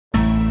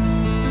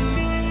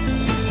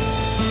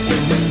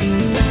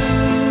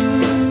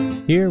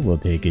Here we'll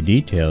take a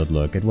detailed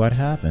look at what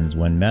happens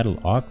when metal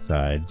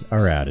oxides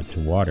are added to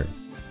water.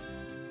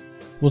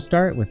 We'll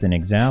start with an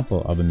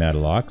example of a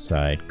metal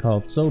oxide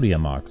called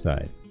sodium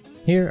oxide.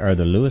 Here are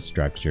the Lewis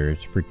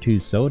structures for 2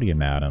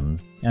 sodium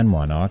atoms and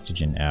 1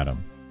 oxygen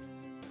atom.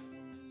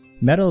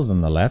 Metals on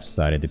the left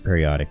side of the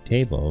periodic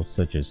table,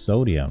 such as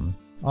sodium,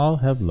 all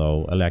have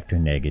low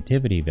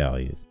electronegativity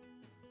values.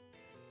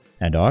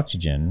 And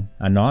oxygen,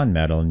 a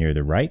nonmetal near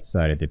the right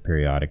side of the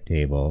periodic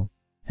table,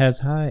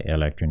 has high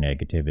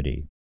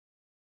electronegativity.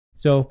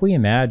 So if we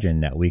imagine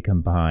that we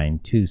combine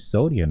 2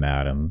 sodium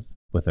atoms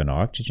with an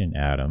oxygen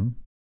atom,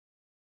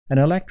 an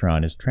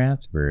electron is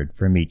transferred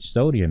from each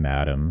sodium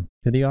atom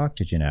to the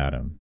oxygen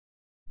atom.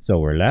 So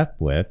we're left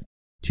with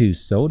 2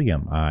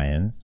 sodium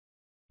ions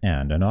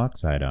and an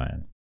oxide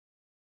ion.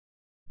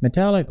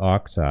 Metallic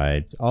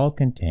oxides all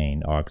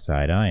contain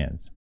oxide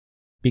ions.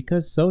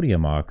 Because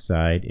sodium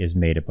oxide is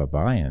made up of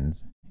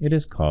ions, it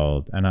is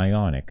called an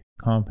ionic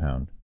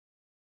compound.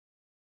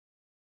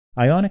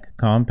 Ionic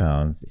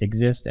compounds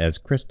exist as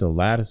crystal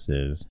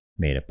lattices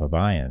made up of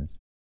ions.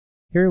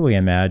 Here we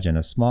imagine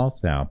a small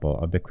sample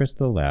of the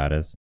crystal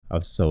lattice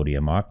of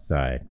sodium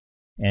oxide,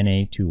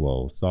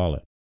 Na2O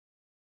solid.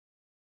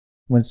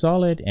 When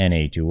solid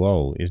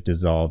Na2O is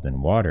dissolved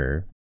in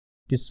water,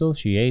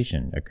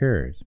 dissociation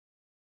occurs,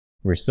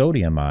 where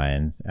sodium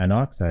ions and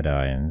oxide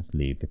ions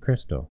leave the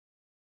crystal.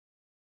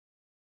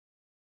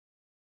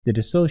 The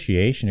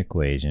dissociation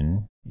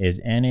equation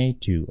is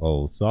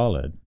Na2O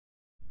solid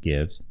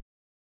gives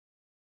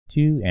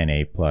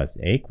 2Na plus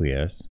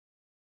aqueous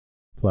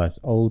plus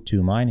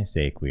O2 minus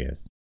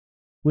aqueous,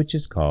 which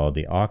is called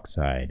the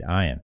oxide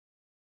ion.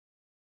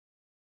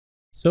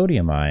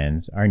 Sodium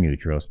ions are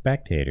neutral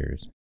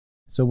spectators,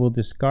 so we'll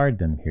discard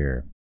them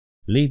here,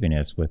 leaving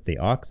us with the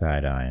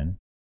oxide ion,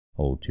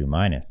 O2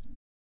 minus.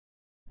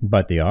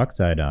 But the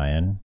oxide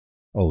ion,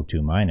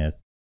 O2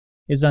 minus,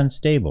 is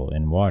unstable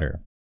in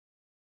water.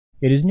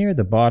 It is near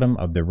the bottom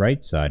of the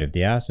right side of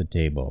the acid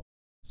table,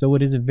 so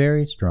it is a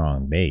very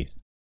strong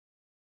base.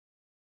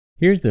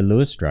 Here's the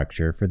Lewis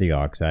structure for the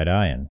oxide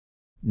ion.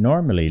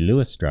 Normally,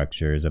 Lewis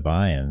structures of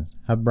ions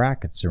have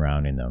brackets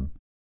surrounding them,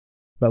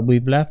 but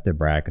we've left the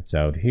brackets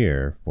out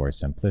here for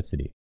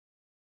simplicity.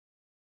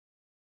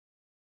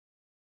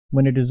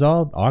 When a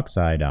dissolved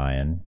oxide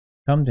ion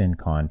comes in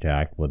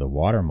contact with a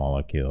water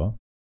molecule,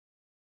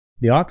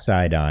 the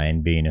oxide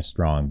ion, being a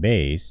strong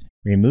base,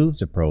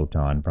 removes a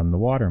proton from the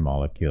water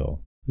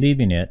molecule,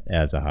 leaving it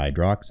as a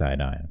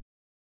hydroxide ion.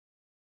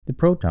 The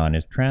proton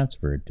is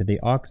transferred to the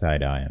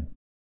oxide ion.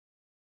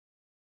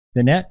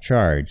 The net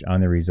charge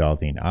on the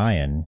resulting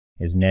ion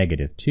is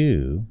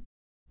 -2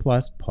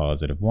 plus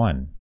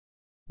 +1,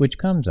 which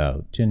comes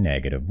out to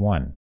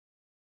 -1.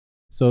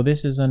 So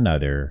this is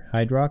another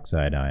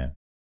hydroxide ion.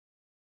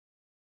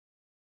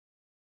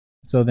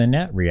 So the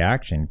net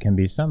reaction can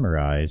be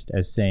summarized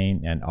as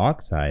saying an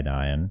oxide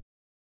ion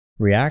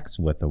reacts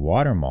with the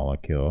water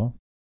molecule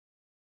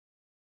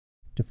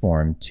to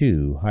form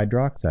 2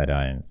 hydroxide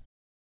ions.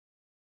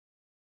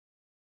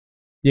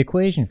 The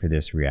equation for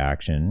this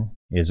reaction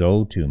is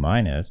O2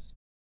 minus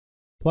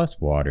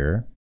plus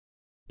water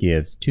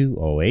gives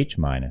 2OH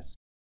minus.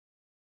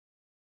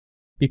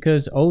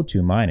 Because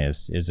O2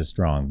 minus is a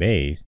strong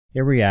base,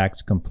 it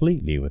reacts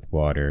completely with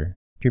water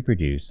to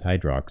produce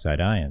hydroxide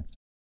ions.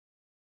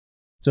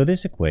 So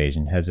this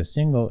equation has a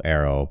single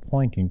arrow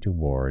pointing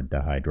toward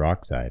the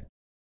hydroxide.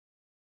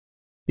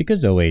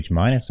 Because OH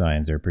minus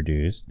ions are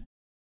produced,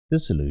 the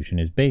solution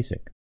is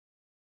basic.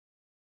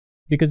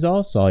 Because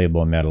all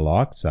soluble metal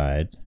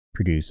oxides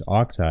produce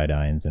oxide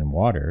ions in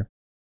water,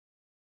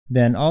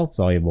 then all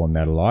soluble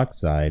metal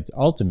oxides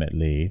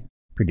ultimately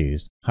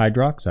produce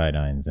hydroxide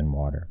ions in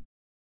water.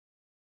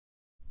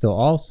 So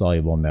all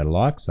soluble metal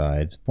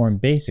oxides form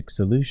basic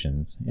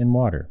solutions in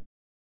water.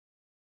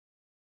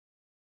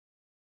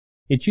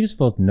 It's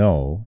useful to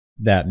know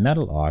that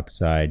metal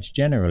oxides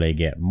generally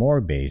get more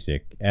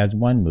basic as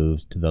one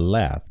moves to the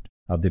left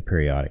of the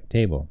periodic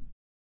table.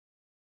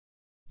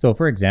 So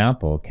for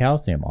example,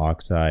 calcium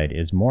oxide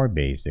is more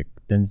basic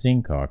than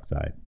zinc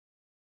oxide.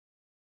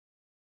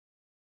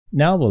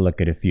 Now we'll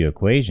look at a few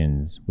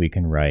equations we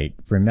can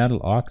write for metal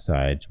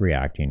oxides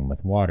reacting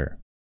with water.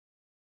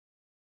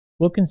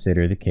 We'll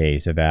consider the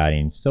case of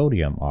adding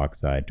sodium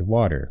oxide to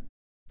water.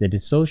 The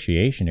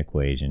dissociation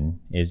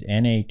equation is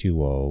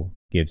Na2O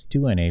gives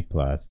 2Na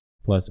plus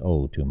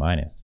O2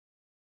 minus.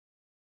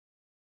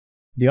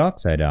 The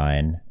oxide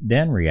ion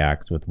then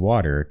reacts with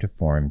water to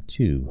form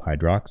 2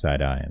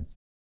 hydroxide ions.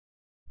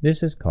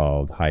 This is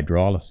called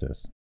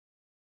hydrolysis.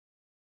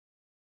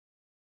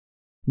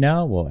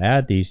 Now we'll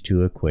add these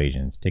 2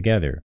 equations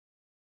together.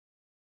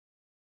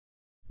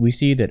 We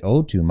see that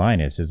O2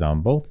 minus is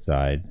on both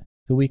sides,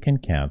 so we can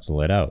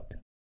cancel it out.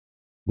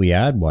 We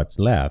add what's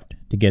left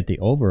to get the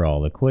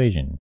overall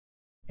equation.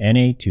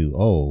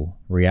 Na2O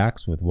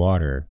reacts with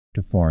water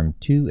to form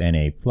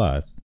 2Na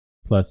plus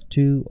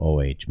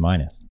 2OH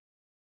minus.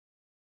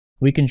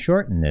 We can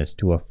shorten this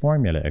to a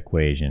formula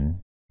equation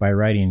by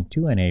writing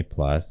 2Na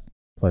plus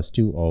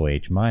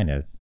 2OH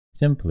minus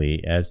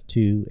simply as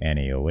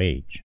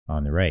 2NaOH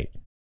on the right.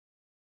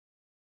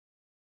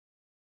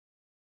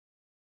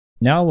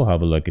 Now we'll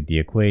have a look at the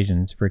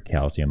equations for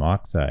calcium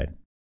oxide.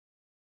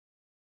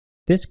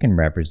 This can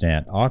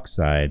represent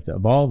oxides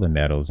of all the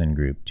metals in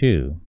group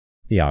 2,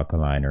 the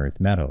alkaline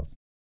earth metals.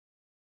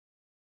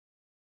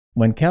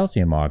 When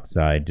calcium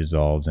oxide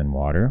dissolves in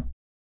water,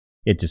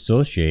 it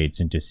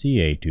dissociates into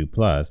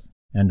Ca2+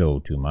 and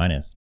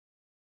O2-.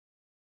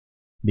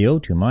 The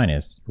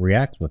O2-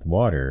 reacts with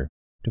water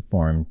to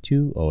form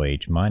two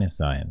OH-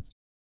 ions.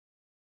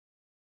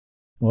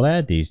 We'll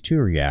add these two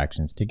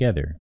reactions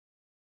together.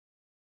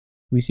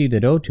 We see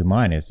that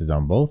O2- is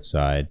on both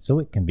sides, so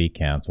it can be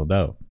cancelled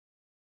out.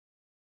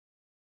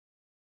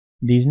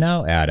 These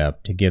now add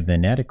up to give the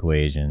net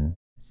equation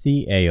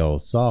CaO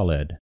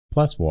solid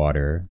plus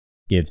water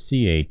gives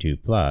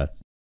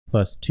Ca2+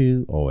 plus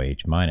 2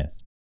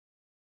 OH-.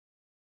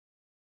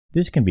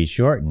 This can be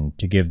shortened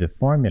to give the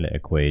formula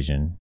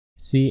equation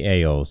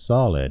CaO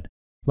solid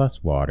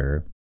plus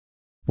water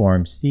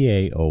forms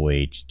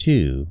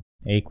CaOH2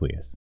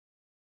 aqueous.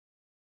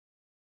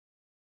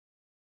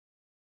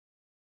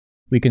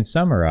 We can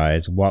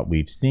summarize what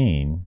we've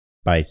seen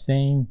by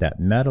saying that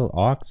metal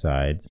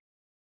oxides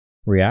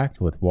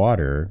react with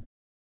water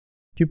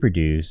to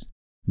produce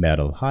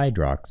metal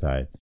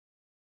hydroxides,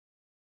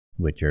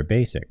 which are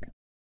basic.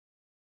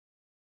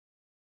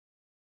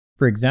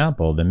 For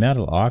example, the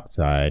metal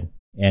oxide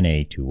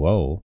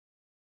Na2O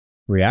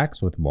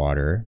reacts with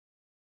water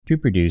to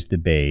produce the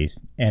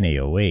base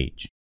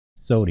NaOH,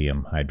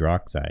 sodium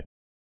hydroxide.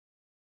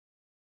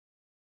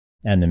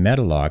 And the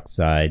metal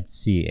oxide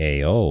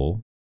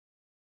CaO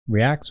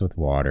reacts with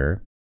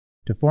water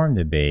to form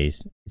the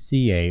base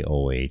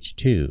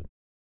CaOH2,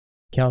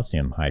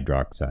 calcium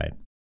hydroxide.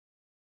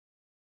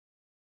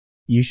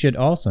 You should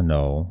also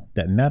know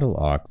that metal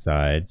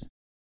oxides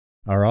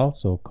are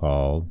also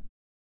called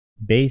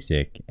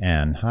basic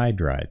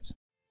anhydrides.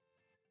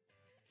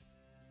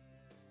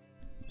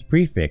 The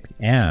prefix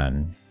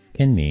an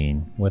can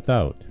mean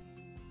without,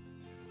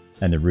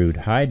 and the root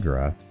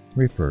hydra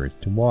refers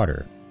to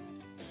water.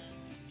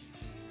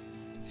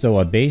 So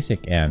a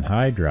basic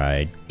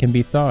anhydride can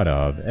be thought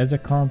of as a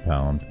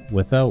compound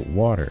without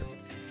water,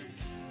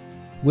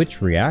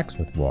 which reacts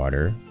with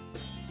water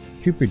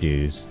to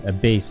produce a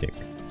basic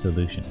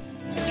solution.